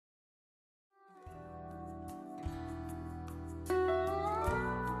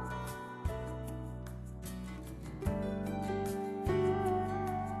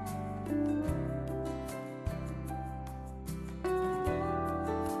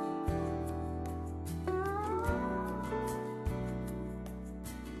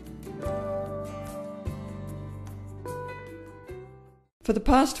For the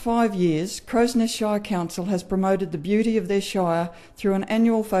past 5 years, Crows Nest Shire Council has promoted the beauty of their shire through an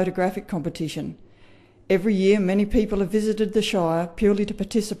annual photographic competition. Every year, many people have visited the shire purely to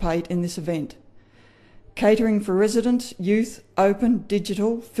participate in this event. Catering for residents, youth, open,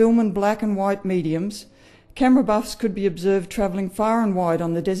 digital, film and black and white mediums, camera buffs could be observed travelling far and wide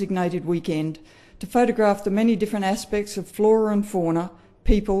on the designated weekend to photograph the many different aspects of flora and fauna,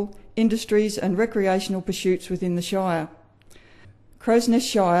 people, industries and recreational pursuits within the shire. Crows Nest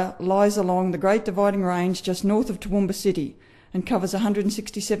Shire lies along the Great Dividing Range just north of Toowoomba City and covers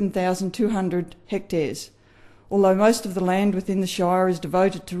 167,200 hectares. Although most of the land within the shire is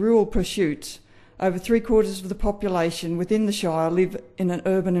devoted to rural pursuits, over 3/4 of the population within the shire live in an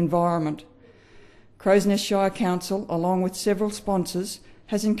urban environment. Crows Nest Shire Council, along with several sponsors,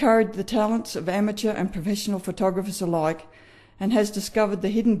 has encouraged the talents of amateur and professional photographers alike and has discovered the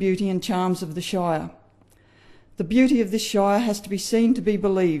hidden beauty and charms of the shire. The beauty of this shire has to be seen to be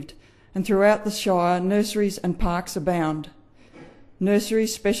believed, and throughout the shire nurseries and parks abound.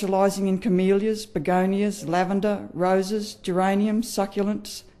 Nurseries specialising in camellias, begonias, lavender, roses, geraniums,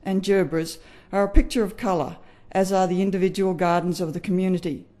 succulents and gerberas are a picture of colour, as are the individual gardens of the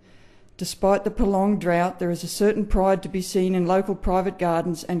community. Despite the prolonged drought, there is a certain pride to be seen in local private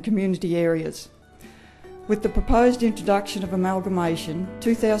gardens and community areas. With the proposed introduction of amalgamation,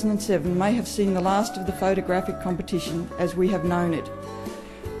 2007 may have seen the last of the photographic competition as we have known it.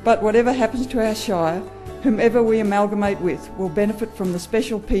 But whatever happens to our shire, whomever we amalgamate with will benefit from the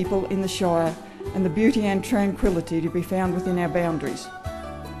special people in the shire and the beauty and tranquility to be found within our boundaries.